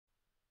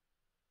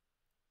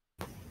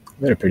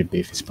We had a pretty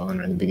beefy spawn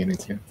right in the beginning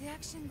too.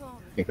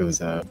 I think it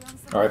was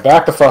Alright,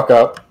 back the fuck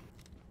up.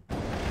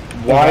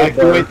 Wide Evacuate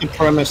berth. the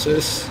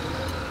premises.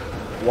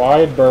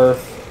 Wide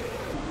berth.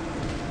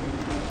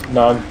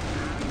 None.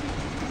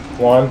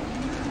 One.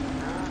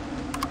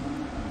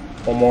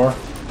 One more.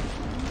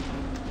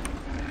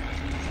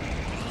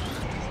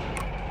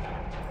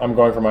 I'm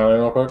going for my lane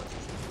real quick.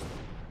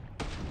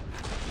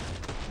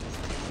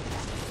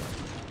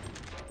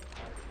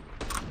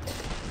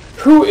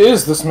 Who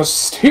is this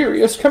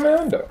mysterious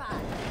commander?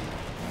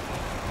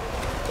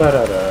 Da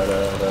da da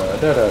da da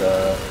da da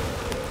da.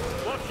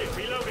 Watch it,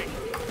 reloading.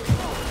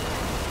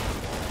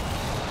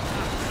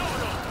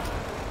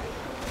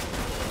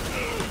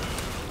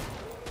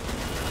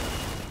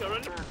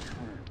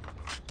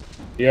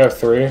 You have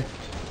 3?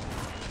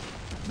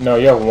 No,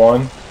 you have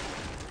 1.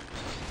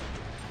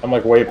 I'm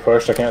like way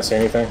pushed, I can't see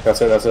anything.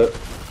 That's it, that's it.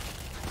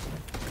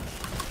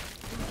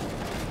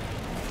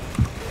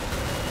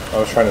 I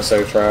was trying to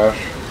save trash.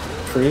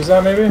 Freeze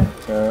that maybe?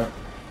 Yeah.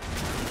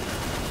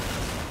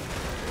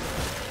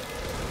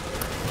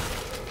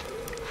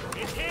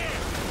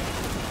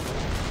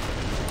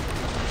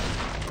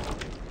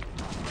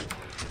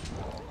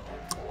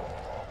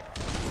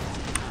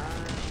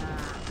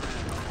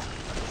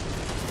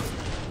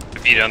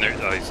 Be down there.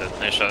 Oh, he said,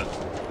 nice shot.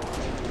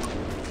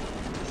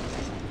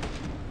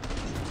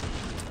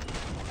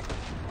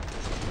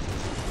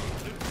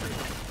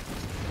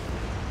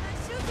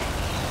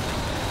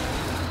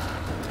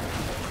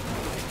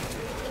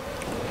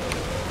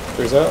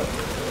 Freeze that.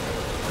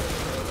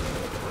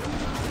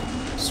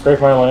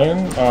 Scrape my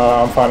lane.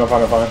 I'm fine, I'm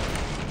fine, I'm fine.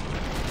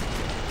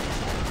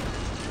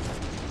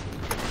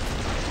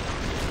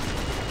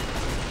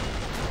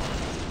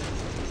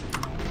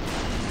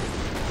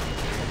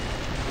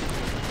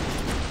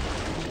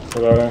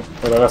 Reloading.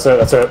 That's it,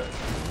 that's it.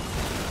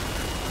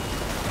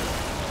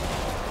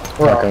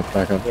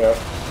 back up. Yeah.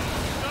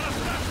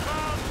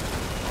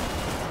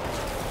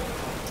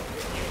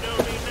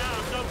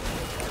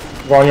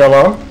 Ron, you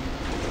alone?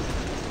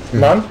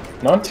 None?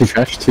 None? Two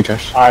trash, two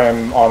trash. I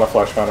am on a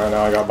flesh mount right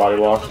now, I got body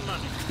block.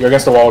 You're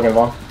against the wall again,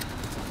 Vaughn.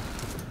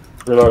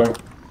 Reloading.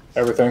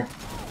 Everything.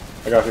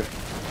 I got you.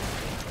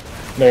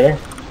 Nading.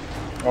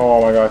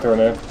 Oh my god, I threw a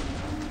nade.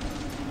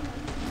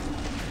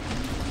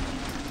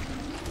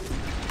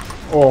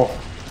 Oh.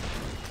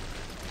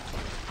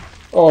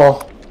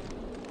 Oh.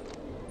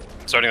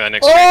 Starting that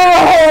next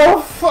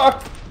Oh,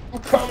 fuck! I'm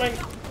coming!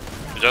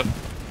 Good job.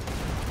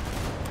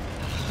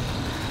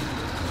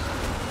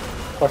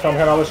 Flash on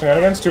behind all the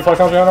shenanigans? 2 flash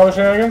on behind all the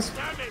shenanigans?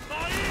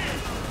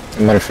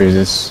 I'm gonna freeze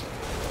this.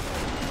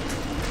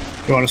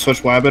 You want to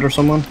switch Wabbit or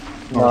someone?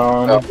 No.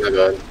 Oh my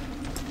god.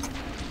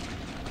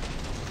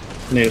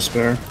 Need a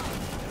spare.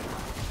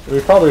 We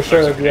probably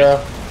should,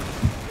 yeah.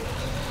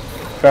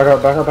 Back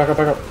up, back up, back up,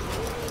 back up.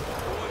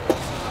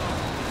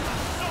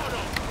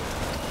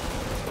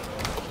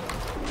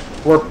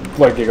 We're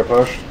like giga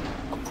push.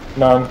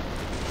 None.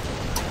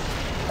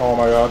 Oh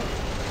my god.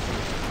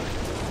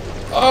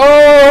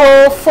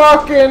 Oh,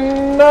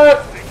 fucking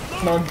nut!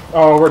 None.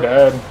 Oh, we're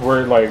dead.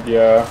 We're like,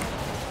 yeah.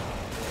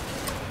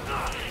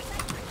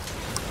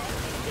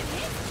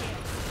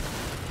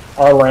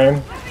 Our lane.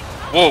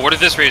 Whoa, where did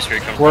this race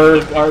rate come from?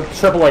 We're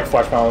triple like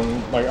flesh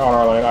pound like on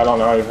our lane. I don't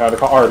know how you had to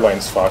call our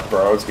lane's fucked,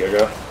 bro. It's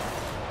giga.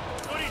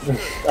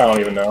 I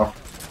don't even know.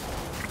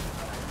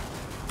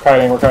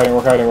 Kiting, we're kiting,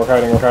 we're kiting, we're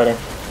kiting, we're kiting.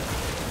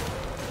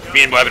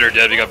 Me and Wabbit are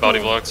dead, we got body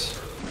blocks.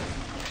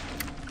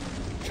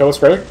 Kill us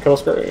great, kill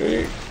us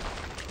great.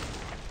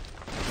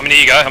 How many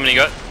you got? How many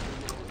you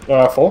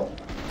got? Full.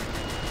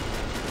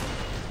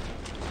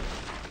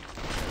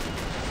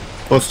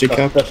 Post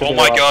decap. That should Oh be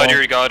my the last god, one.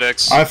 you're God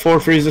X. I have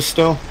 4 freezes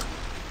still.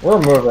 We're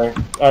moving.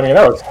 I mean,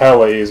 that was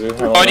hella easy.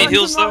 Body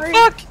heals though.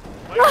 Fuck!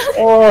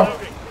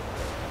 Oh,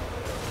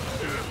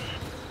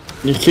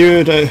 You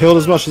queued, I healed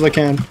as much as I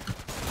can.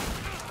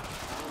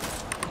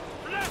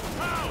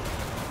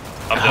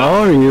 I'm How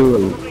done. are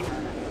you?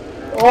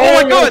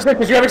 oh my god!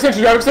 You have extensions,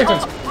 you have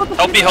extensions!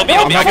 Help me, help me,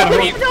 help me. I got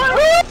my him.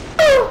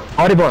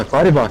 Body block,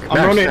 body block.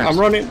 I'm running, I'm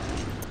running.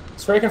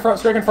 Straight in front,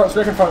 straight in front,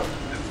 straight in front.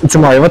 It's a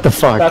Mario, what the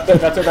fuck? That's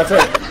it, that's it, that's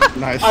it.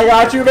 Nice. I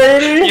got you,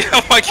 baby!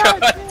 Oh my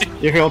god,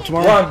 dude. You healed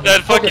tomorrow? Run.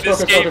 That fucking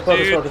Focus, escape, focus,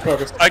 dude. focus,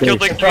 focus, focus. I killed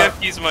like In 3 front.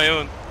 FPs of my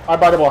own. I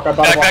body block, I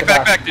body block.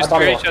 Back. There's I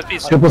body 3 block.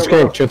 HSPs.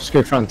 Triple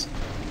scrape front.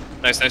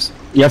 Nice, nice.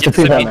 You have to Get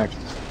clear that, the Max.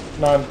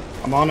 None.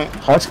 I'm on it.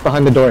 Husk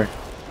behind the door.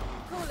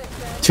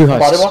 2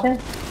 Body husks. blocking?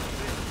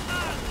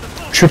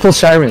 Triple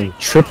siren,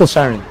 triple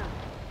siren.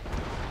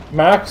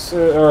 Max,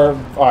 or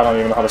I don't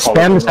even know how to call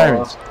Spam the it.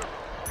 sirens.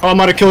 Oh, I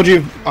might have killed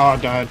you. Oh, I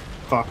died.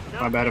 Fuck.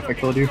 My bad if I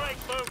killed you.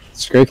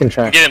 Scrake and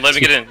track. Get in, let him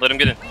get in, let him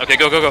get in. Okay,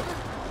 go, go, go.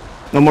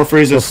 No more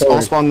freezes. Forward,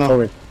 I'll spawn now.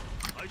 forward.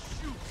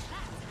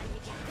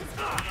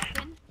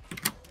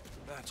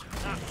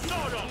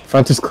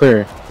 Front is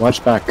clear.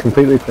 Watch back.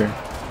 Completely clear.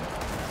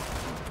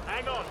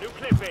 Hang on, new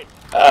clip in.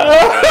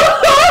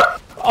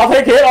 I'll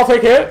take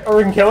hit, or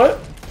we can kill it.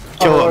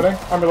 Kill him.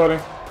 I'm reloading.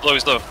 Low,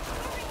 he's low.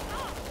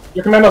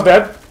 Your commando's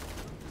dead.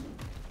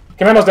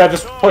 Commando's dead,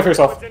 just play for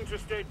yourself.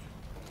 Interested.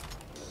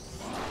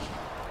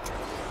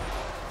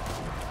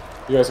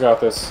 You guys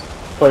got this.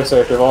 Play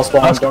safe. They've all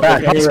spawned. Husk Don't back,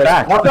 take any Husk risks.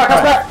 back. Husk back,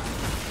 Husk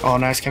back! Oh,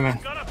 nice, came in.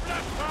 Got a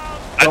flash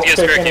bomb. I Don't see a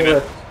take spare any came in.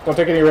 risk. Don't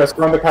take any risk.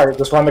 Run the kite.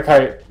 Just run the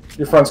kite.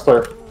 Your front's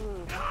clear.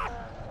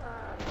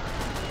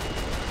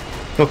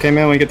 Still came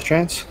in when we get the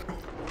chance.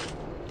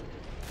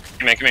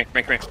 Come here.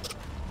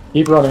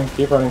 Keep running.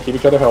 Keep running. Keep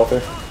each other healthy.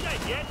 Not dead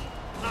yet.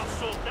 I'll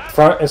sort that.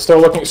 Front is still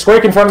looking.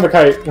 Squake in front of the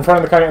kite. In front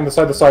of the kite on the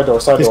side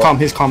door. Side He's door. calm,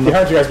 he's calm.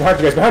 Behind you guys. Behind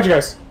you guys. Behind you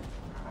guys.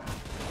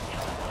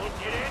 Don't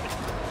get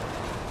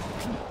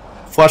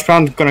in.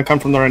 Flashpound gonna come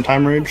from the right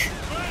time range.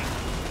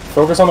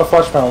 Focus on the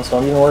flesh pounds.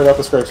 Don't even worry about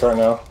the scrapes right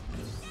now.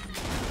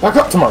 Back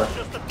up tomorrow.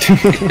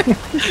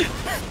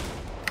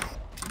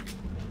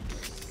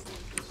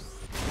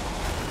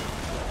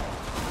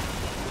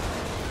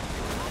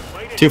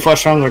 Two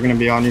flashpounds are gonna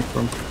be on you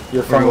from.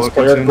 Your front Very is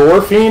clear.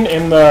 well Gorfine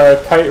in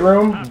the kite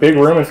room. Big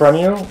room in front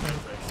of you.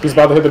 He's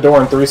about to hit the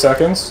door in 3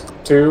 seconds.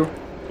 2.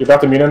 You're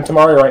about to meet him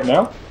tomorrow right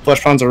now.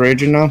 Flashpounds are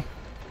raging now.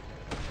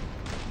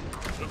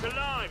 Look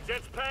alive.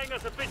 Jet's paying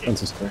us a visit.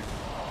 Fence is clear.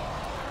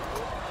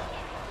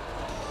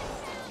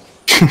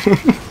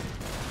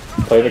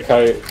 Play the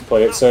kite.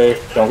 Play it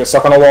safe. Don't get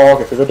stuck on a wall.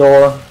 Get through the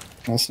door.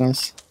 That's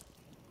nice.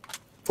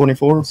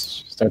 24.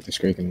 Start the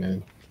scraking,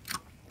 man.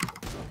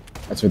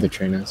 That's where the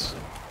train is.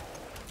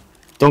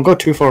 Don't go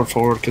too far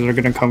forward because they're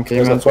gonna come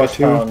There's a caveman's way flesh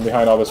too. pound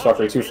behind all this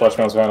fuckery. 2 flesh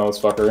pounds behind all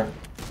this fuckery.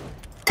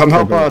 Come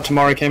help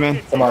Tamari came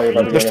in. Tomorrow you're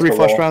about to There's get 3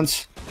 against the wall.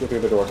 flashpounds. Get through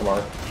the door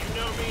tomorrow. You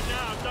know me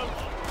now, don't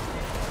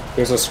you?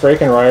 There's a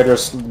Scrake and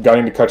Rioters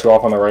gunning to cut you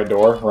off on the right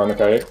door. Run the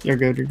kite. You're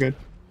good, you're good.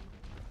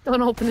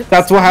 Don't open it.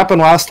 That's what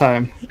happened last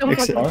time. Don't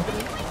Except, fucking-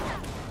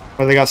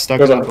 where they got stuck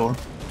There's in a- the door.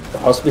 The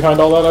house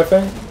behind all that, I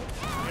think?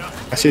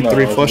 I see No,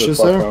 3 it's a flushes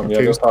flesh there. pound. Yeah,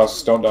 Two. just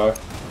house. Don't die.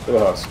 To the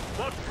house.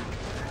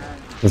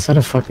 Was that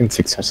a fucking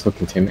successful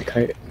containment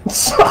kite?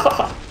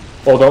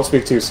 Well, don't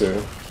speak too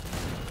soon.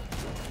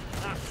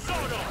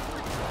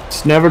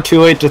 It's never too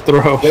late to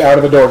throw. Get out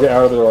of the door. Get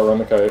out of the door. Run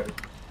the kite.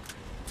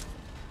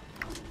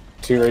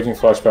 2 raging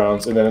flesh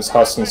pounds, and then it's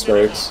husks and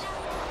scrapes.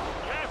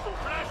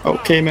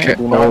 Okay, man. Okay.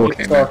 Do not Oh, get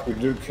okay, stuck. We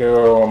do kill.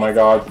 Oh my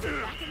god.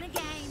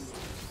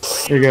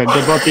 You're good.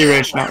 They're both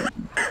deraged now.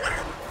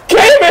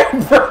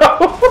 Cayman,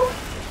 bro!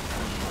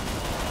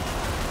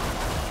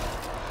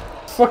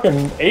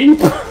 Fucking ape.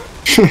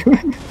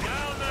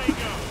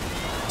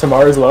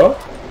 Tamari's low.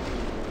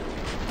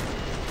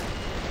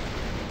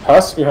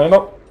 Husk behind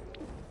him.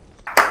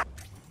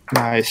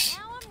 Nice.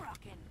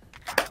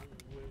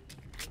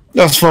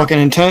 That's fucking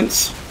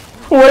intense.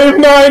 Wave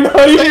 9,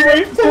 honey,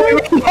 wave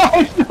 10.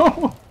 I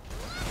know.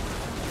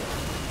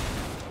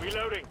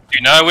 Reloading.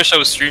 Dude, now I wish I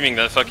was streaming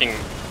that fucking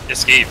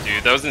escape,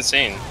 dude. That was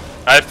insane.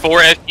 I had 4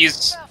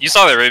 FPs. You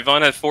saw that, right,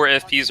 Vaughn? I had 4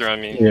 FPs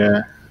around me.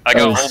 Yeah. I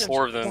got was- all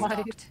 4 of them. Right.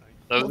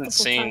 That was Multiple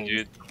insane, times.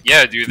 dude.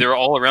 Yeah, dude, they were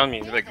all around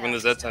me, like, when the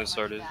Z time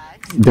started.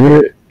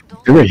 There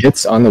were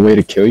hits on the way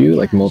to kill you,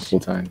 like, multiple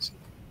times.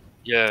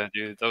 Yeah,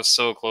 dude, that was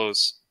so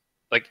close.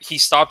 Like, he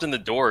stopped in the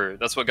door.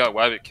 That's what got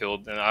Wabbit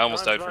killed, and I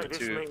almost died Times from like it,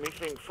 this too. make me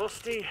think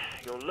fusty.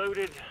 You're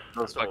loaded.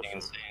 That was That's fucking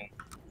awesome. insane.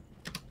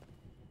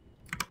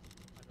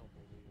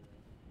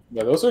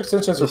 Yeah, those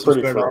extensions are This is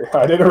pretty better.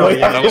 free. I didn't really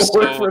yeah, have That was to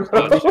work for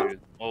so them. clutch, dude.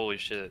 Holy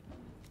shit.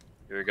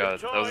 Dear God, that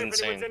was Try if anyone's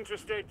insane.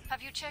 interested.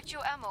 Have you checked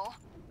your ammo?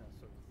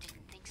 Didn't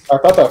think so. I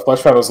thought that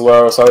flesh pound was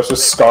low, so I was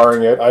just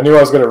scarring it. I knew I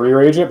was going to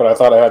re-rage it, but I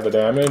thought I had the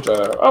damage.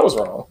 I was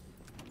wrong.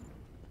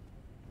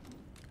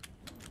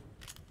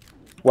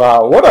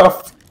 Wow, what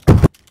a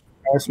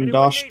Got some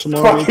dosh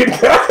tomorrow. fucking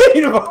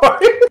guy,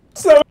 boy!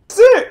 So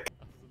sick!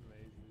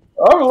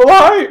 I'm a little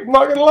hype, I'm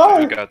not gonna You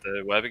lie. got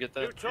that. Wabbit get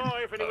You that?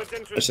 try if anyone's I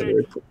said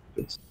interested.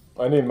 it.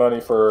 I need money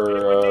Anyone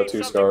for need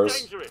 2 something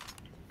scars. dangerous?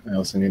 I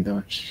also need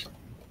dosh.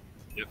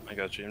 Yep, I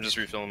got you. I'm just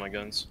refilling my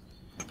guns.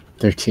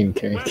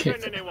 13k.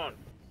 Weapon, anyone?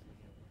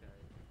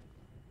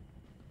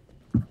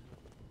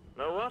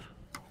 Know what?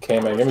 Okay,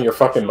 man, give me your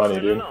fucking money,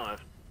 Still dude. alive.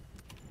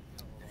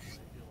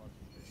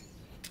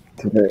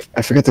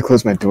 I forgot to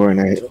close my door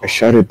and I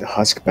shouted the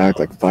husk back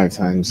like 5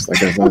 times,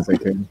 like as loud as I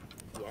could.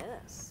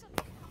 Yes.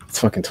 It's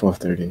fucking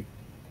 12:30.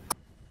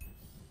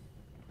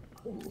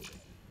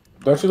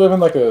 Don't you live in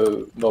like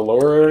the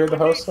lower area of the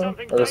house though?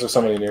 Or is there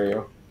somebody near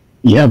you?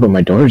 Yeah, but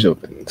my door's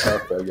open.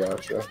 Okay,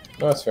 gotcha.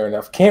 No, that's fair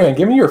enough. Cameron,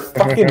 give me your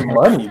fucking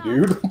money,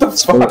 dude. What the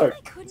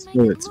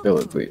fuck? Spill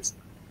it, please.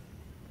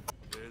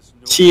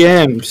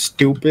 TM,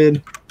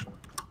 stupid.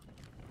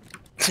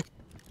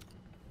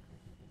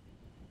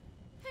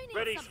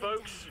 Ready,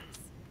 folks?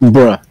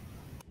 Bruh.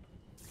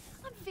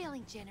 I'm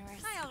feeling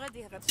generous. I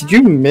already have a Did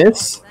you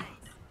miss?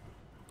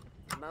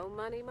 More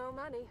money, more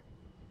money.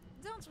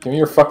 Give me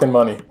your fucking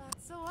money.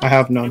 I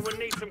have none. Anyone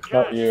need some cash?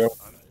 Not you.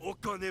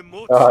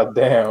 God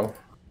damn.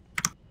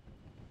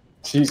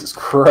 Jesus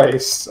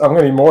Christ. I'm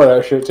gonna need more of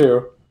that shit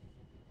too.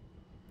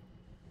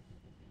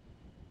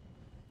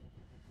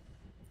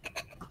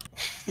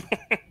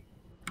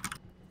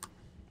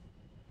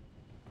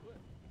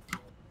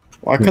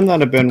 Why couldn't that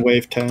have been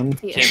wave 10?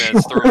 Okay,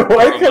 man, throw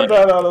Why could money.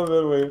 that not have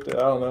been waved? I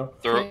don't know.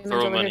 Throw Man's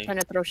over here money. trying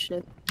to throw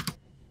shit.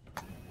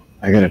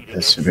 I got a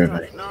piss of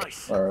everybody.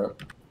 Nice. Alright.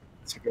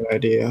 That's a good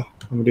idea.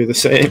 I'm gonna do the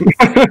same.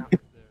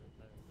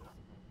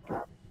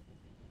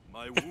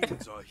 My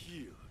wounds are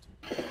healed.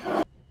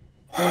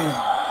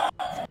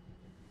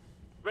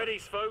 Ready,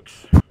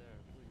 folks.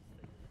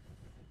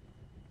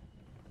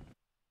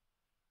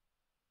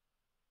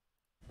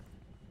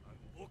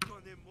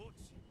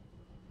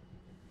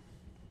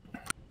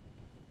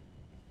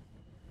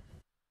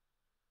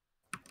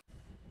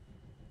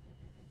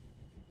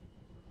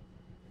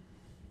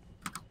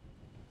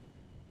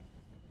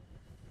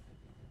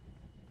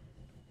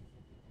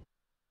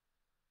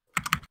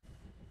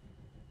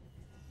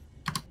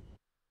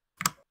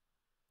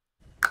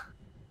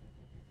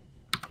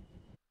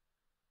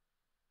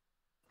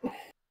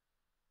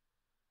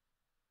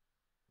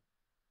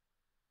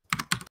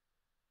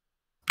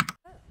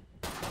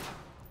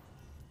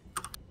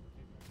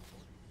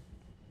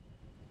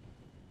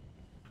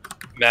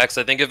 Max,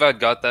 I think if I'd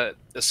got that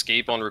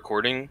escape on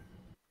recording,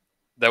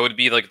 that would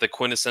be like the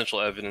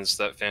quintessential evidence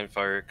that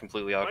Fanfire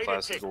completely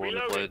outclasses the one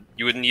that played.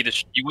 You wouldn't need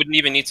to. You wouldn't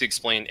even need to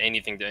explain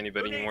anything to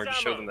anybody anymore.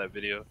 Just show them that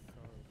video.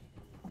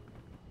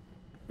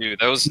 Dude,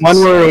 that was one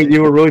where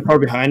you were really far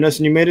behind us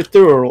and you made it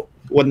through, or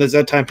when the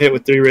Z time hit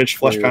with 3 rich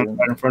flesh pound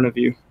right in front of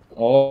you.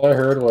 All I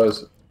heard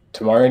was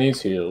Tamara needs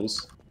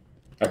heals.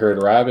 I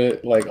heard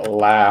Rabbit like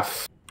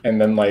laugh, and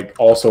then like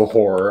also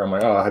horror. I'm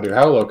like, oh, dude,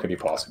 how low could he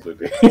possibly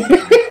be?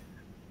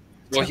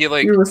 Well, he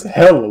was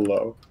hella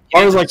low.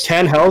 I was like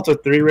 10 health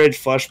with 3 rage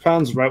flesh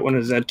pounds right when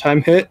his Z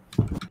time hit.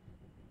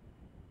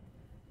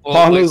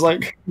 Well, was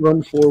like,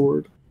 run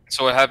forward.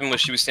 So what happened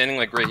was she was standing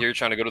like right here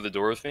trying to go to the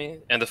door with me,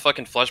 and the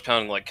fucking flesh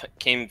pound like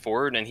came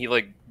forward, and he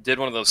like did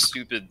one of those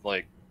stupid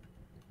like,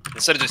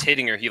 instead of just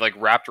hitting her, he like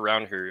wrapped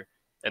around her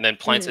and then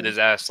planted his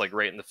ass like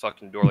right in the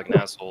fucking door like an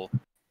asshole.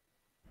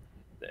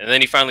 And then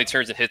he finally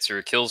turns and hits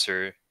her, kills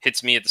her,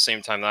 hits me at the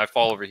same time. Then I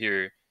fall over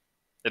here.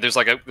 And there's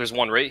like there's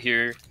one right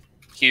here,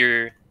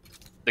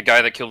 the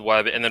guy that killed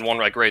Wabbit, and then one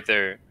like right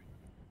there.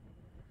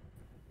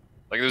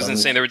 Like it was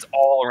insane. There was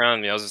all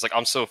around me. I was just like,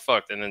 I'm so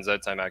fucked. And then Z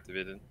time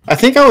activated. I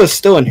think I was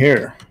still in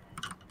here.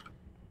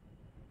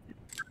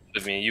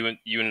 I mean,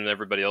 you and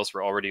everybody else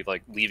were already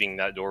like leaving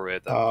that doorway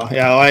at that point.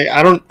 Yeah, like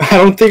I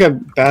don't think I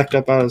backed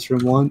up out of this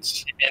room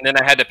once. And then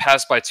I had to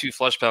pass by 2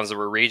 flesh pounds that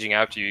were raging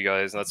after you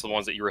guys, and that's the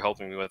ones that you were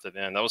helping me with at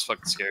the end. That was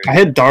fucking scary. I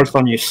hit darts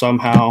on you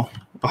somehow.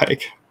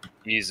 Like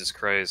Jesus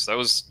Christ, that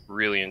was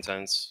really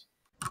intense.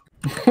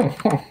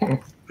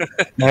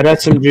 That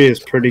SMG is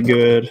pretty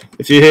good.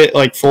 If you hit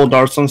like full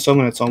darts on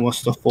someone, it's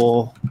almost a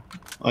full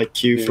like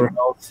Q for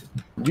health.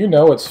 You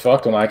know it's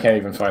fucked when I can't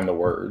even find the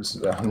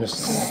words. I'm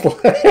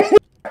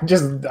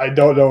just I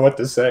don't know what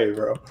to say,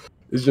 bro.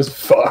 It's just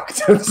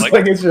fucked. It's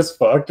like it's just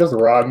fucked. Just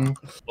rotten.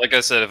 Like I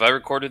said, if I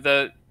recorded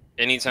that,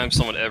 anytime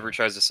someone ever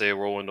tries to say a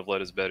Whirlwind of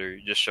Lead is better,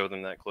 just show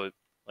them that clip.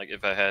 Like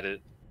if I had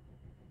it,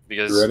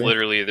 because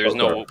literally there's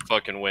no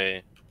fucking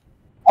way.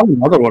 I have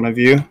another one of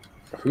you.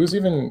 Who's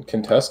even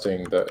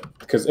contesting that?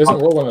 Because isn't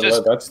Whirlwind of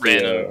Lead? That's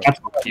random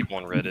people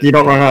on Reddit. You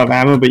don't run out of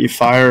ammo, but you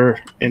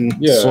fire in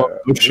slow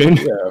motion.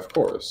 Yeah, of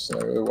course.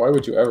 Like, why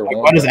would you ever?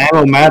 Why does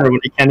ammo matter when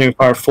you can't even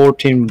fire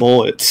 14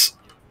 bullets?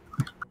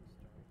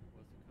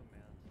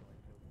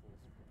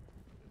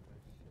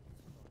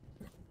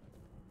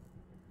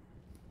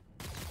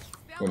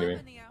 What do you mean?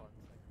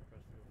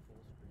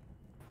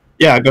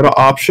 Yeah, go to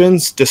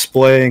options,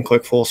 display, and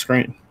click full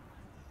screen.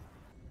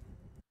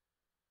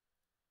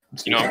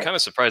 You know, I'm kind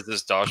of surprised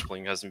this dosh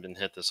bling hasn't been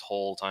hit this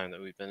whole time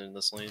that we've been in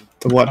this lane.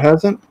 The what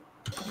hasn't?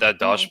 That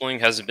dosh bling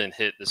hasn't been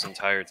hit this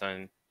entire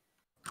time.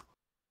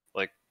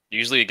 Like,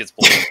 usually it gets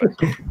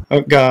blown.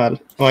 Oh god.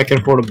 Well, I can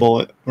afford a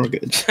bullet. We're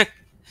good.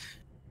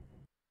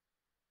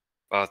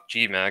 Wow,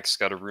 G Max,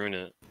 gotta ruin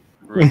it.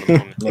 Ruin the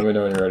moment. Let me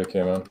know when you're ready,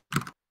 Camo.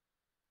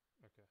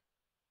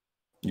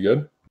 You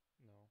good?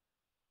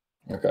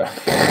 No.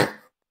 Okay.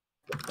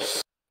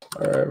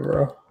 Alright,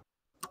 bro.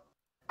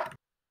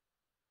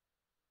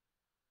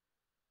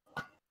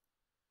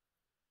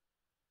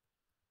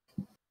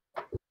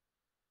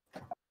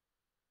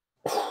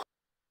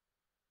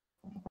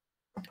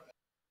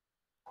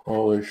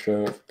 Holy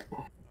shit.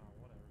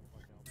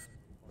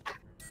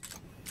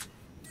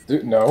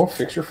 Dude, no,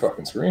 fix your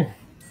fucking screen.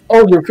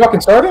 Oh, you're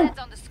fucking starting?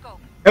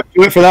 Yep,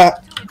 you went for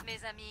that.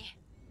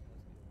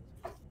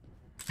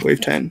 Wave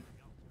 10.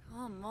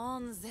 Come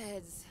on,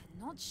 Zeds.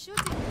 Not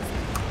shooting.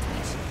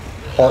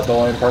 Part the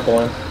line, part the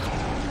line.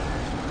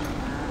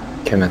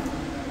 Come in.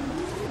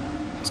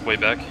 It's way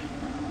back.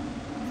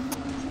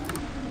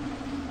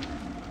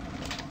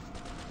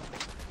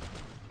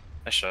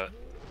 Nice shot.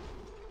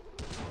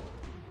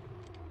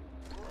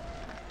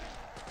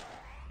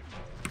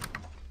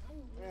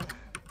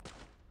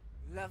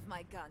 Love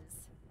my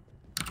guns.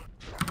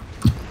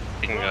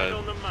 Taking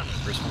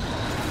first one.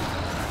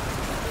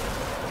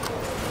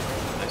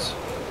 Nice.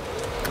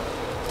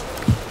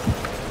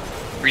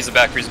 Freeze it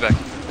back, freeze it back.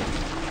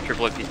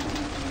 Triple AP.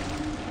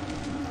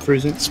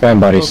 Freezing.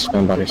 Spam bodies,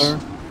 spam bodies.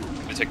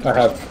 I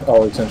have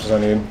all the extensions I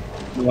need.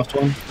 The left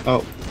one?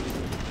 Oh.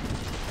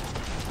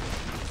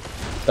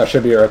 That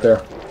should be it right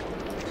there.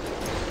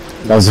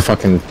 That was a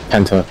fucking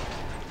penta.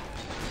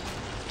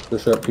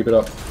 Push it up, keep it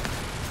up.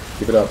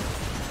 Keep it up.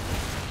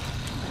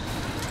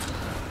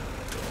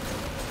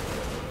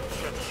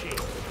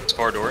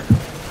 far door.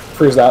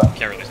 Freeze that.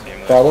 Can't really see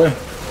him. Probably.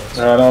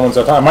 No one's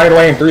at time. My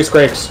lane, 3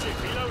 scrapes.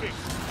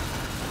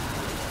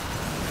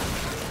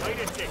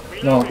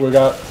 No, we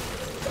got.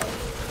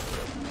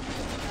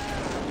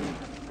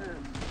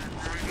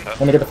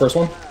 Let me get the first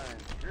one.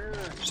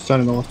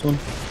 Standing the left one.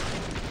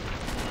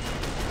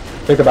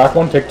 Take the back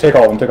one. Take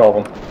all of them. Take all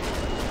of them.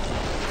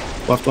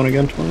 Left one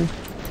again, 20.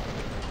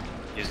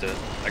 He's dead.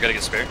 I gotta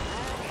get spare.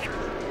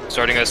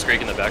 Starting a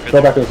scrake in the back.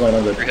 Go back to his lane.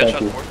 I'm good. Three Thank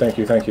headshots, you. four. Thank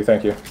you. Thank you.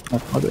 Thank you. I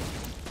got it.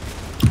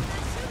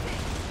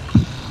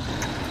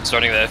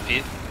 Starting the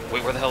FP.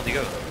 Wait, where the hell did he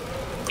go?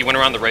 He went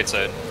around the right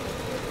side.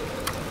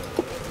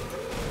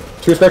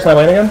 2 scrapes my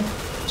lane again.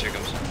 Here he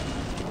comes.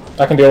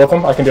 I can deal with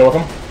him. I can deal with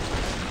him.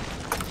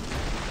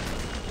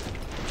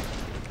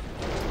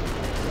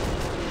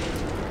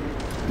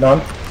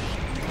 None.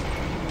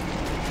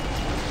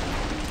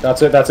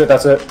 That's it. That's it.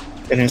 That's it.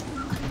 It is.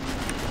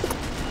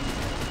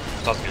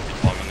 Toss gonna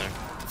be long in there.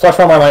 Flush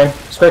from my lane.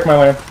 Scrape my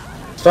lane.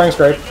 Starting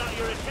scrape.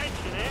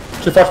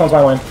 2 flush ones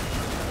my lane.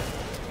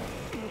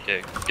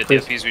 Okay, get the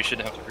FPs. We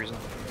shouldn't have to freeze them.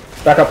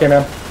 Back up,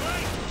 K-Man.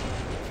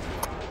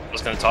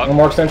 Let's gonna talk. One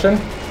more extension.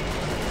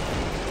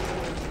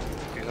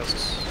 Okay,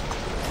 that's...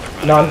 Never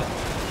mind. None.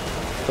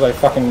 Because I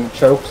fucking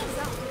choked.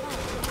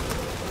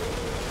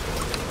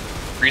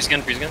 Freeze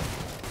again. Freeze again.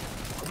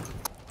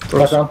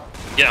 Flush down.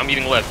 Yeah, I'm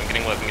eating left. I'm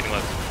getting left. I'm getting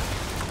left.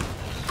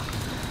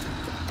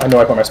 I know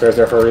I put my spares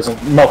there for a reason.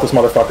 Melt this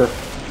motherfucker.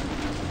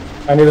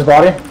 I need his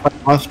body.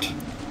 Left.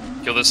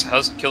 Kill this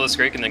house. Kill this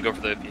scrake and then go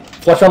for the FP.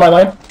 Flush on my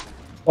lane.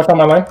 Flush on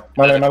my lane.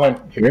 My lane. My lane.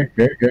 Here.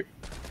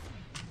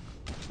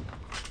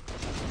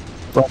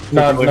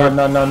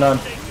 None.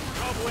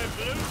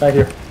 Thank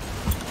you.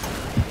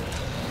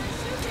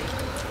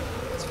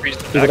 Let's freeze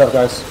the Keep back. it up,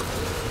 guys.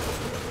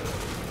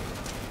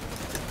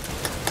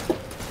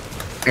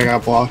 I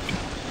got blocked.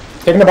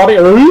 Taking the body.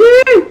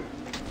 Ooh!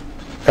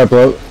 Help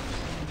out.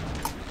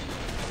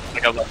 I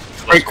got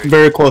left. Right,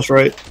 very close,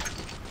 right?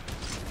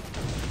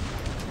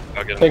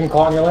 I'll get him. Taking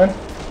claw in your lane.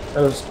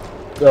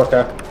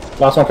 Okay.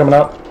 Last one coming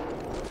up.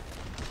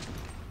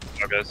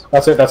 Oh, guys.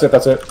 That's it. That's it.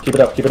 That's it. Keep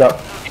it up. Keep it up.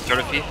 Start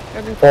a feet.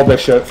 Hold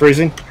this shit.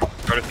 Freezing.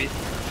 Start a feet.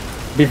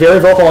 Be very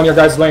vocal on your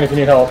guys' lane if you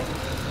need help.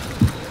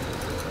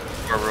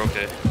 Or we're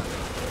okay.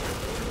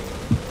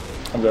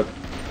 I'm good.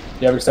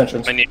 You have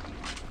extensions. I need.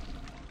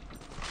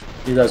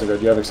 You guys are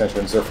good. You have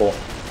extensions. They're full.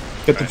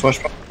 Get the flush.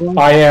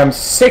 I am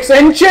 6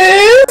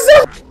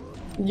 inches!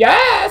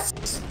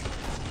 Yes!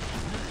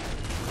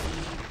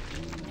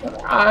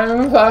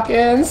 I'm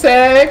fucking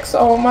 6.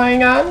 Oh my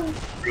god.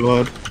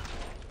 Reload.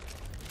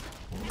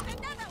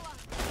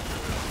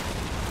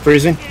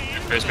 Freezing.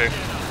 Very spare.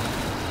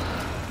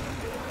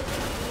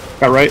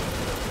 Got right.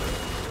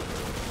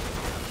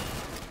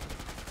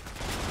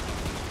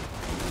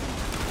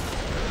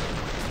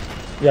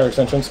 You have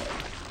extensions.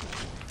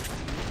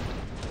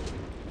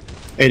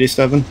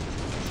 87.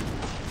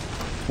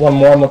 One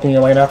more. I'm looking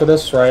your lane after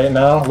this right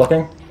now.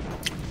 Looking.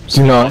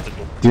 Do not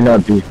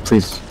be,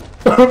 please.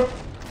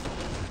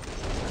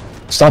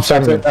 Stop That's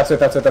shooting. it. That's it.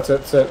 That's it. That's it.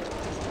 That's it.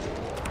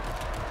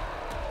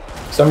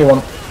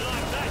 71.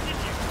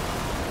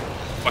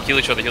 Oh, heal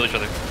each other. Heal each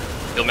other.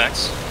 Heal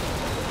max.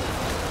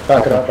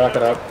 Back it up. Back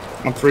it up.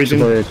 I'm freezing.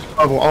 Good.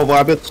 All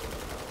rabbits.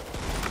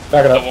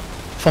 Back it up.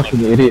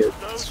 Fucking idiot.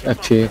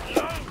 FP.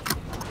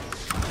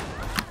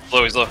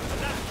 Low. He's low.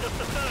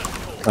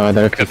 God,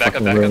 that FP Back up,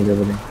 fucking back up. ruined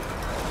everything.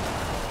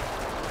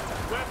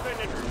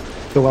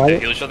 Still at Okay,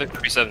 it? heal each other.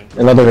 37.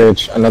 Another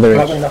rage. Another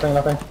rage.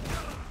 Nothing.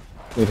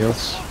 Need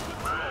heals.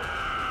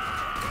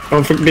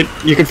 Don't forget,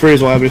 you can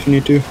freeze lab if you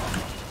need to.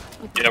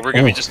 Yeah, we're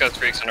good. We just got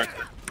scrakes in our.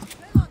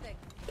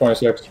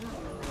 26.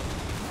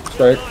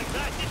 Straight.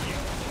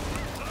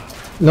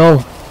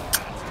 No.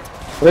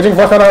 Raging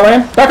flush on our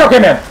lane. Back up,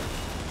 K-Man.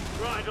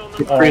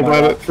 Freeze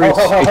rabbit. Freeze.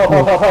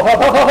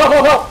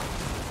 Help.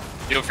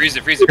 Yo, freeze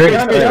it. Freeze it. Great.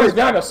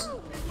 Behind us.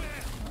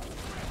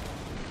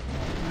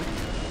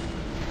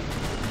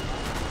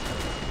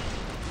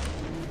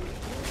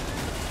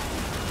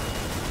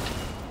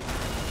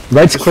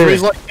 Right's clear.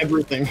 Freeze like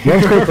everything.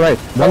 One scoop right.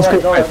 One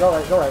scoop Go right.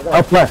 right.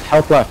 Help left.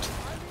 Help left.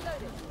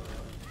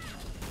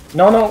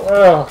 No.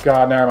 Oh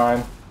god, never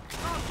mind.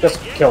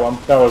 Just kill him.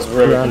 That was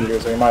really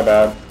confusing. My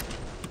bad.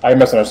 I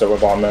misunderstood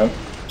what bomb meant.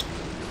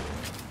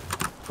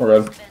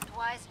 We're good.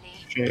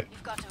 Shit.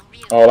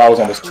 Oh, that was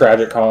almost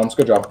tragic comms.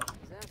 Good job.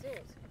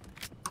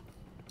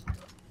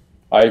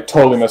 I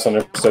totally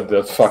misunderstood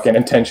the fucking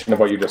intention of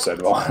what you just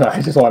said, Vaughn.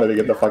 I just wanted to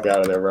get the fuck out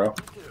of there, bro.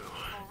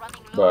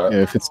 But Yeah,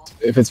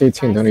 if it's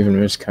 18, don't even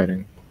risk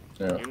kiting.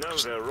 yeah. You know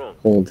they're wrong.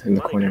 Hold in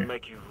the Money corner. can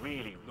make you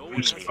really,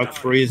 Just really fuck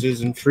freezes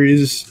and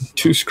freeze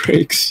 2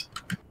 scrakes.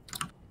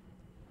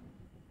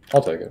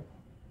 I'll take it.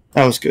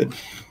 That was good.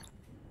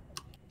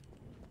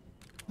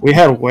 We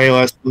had way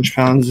less push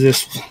pounds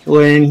this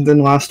lane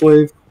than last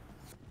wave.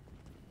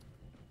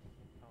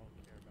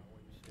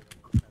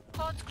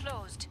 Pod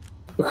closed.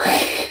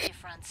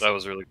 That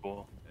was really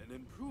cool.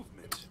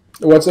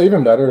 What's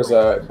even better is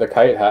the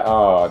kite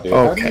oh, dude.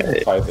 How do you Okay.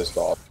 even fight this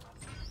dog?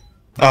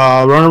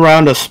 Run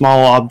around a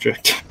small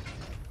object.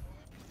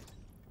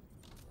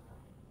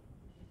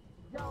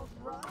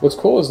 What's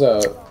cool is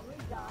that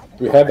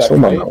we had that So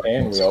fight much.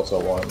 and we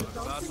also won. You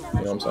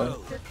know what I'm saying?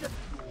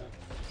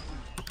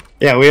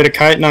 Yeah, we had a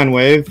kite 9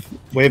 wave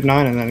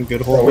 9, and then a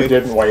good Well, whole we wave.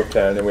 didn't wipe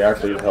 10 and we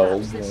actually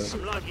held. I'm liking this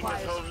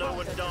whole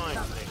lower dying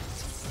thing.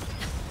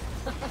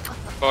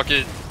 Fuck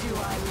it.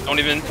 Don't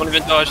even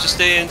dodge. Just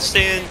stay in.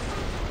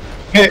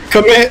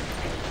 Commit!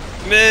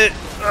 Commit.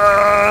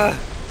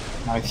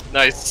 Nice.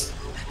 Nice.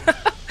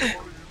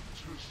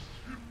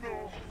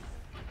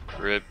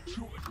 Rip.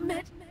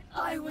 Admit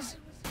I was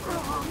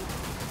wrong.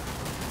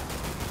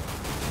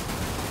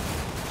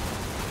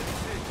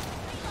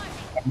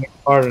 I make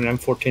hard an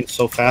M14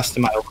 so fast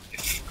in my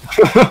life.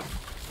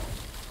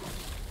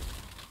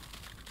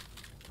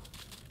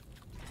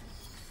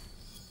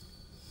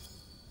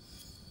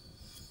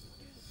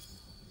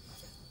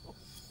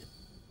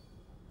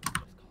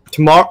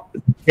 Tomorrow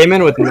came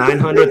in with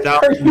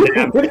 900,000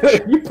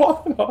 damage. You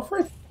popping off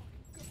right?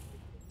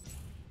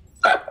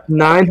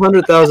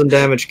 900,000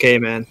 damage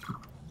came in.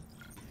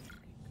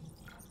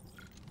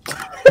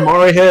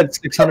 Tomorrow had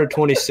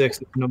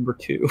 626 at number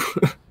 2.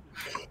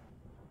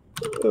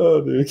 Oh,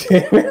 dude,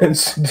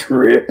 Cayman's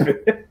dripping.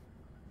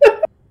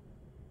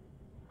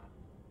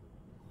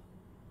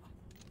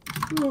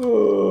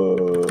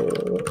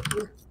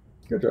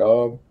 Good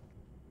job.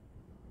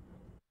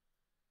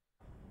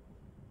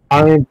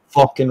 I'm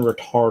fucking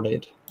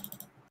retarded.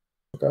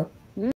 Okay.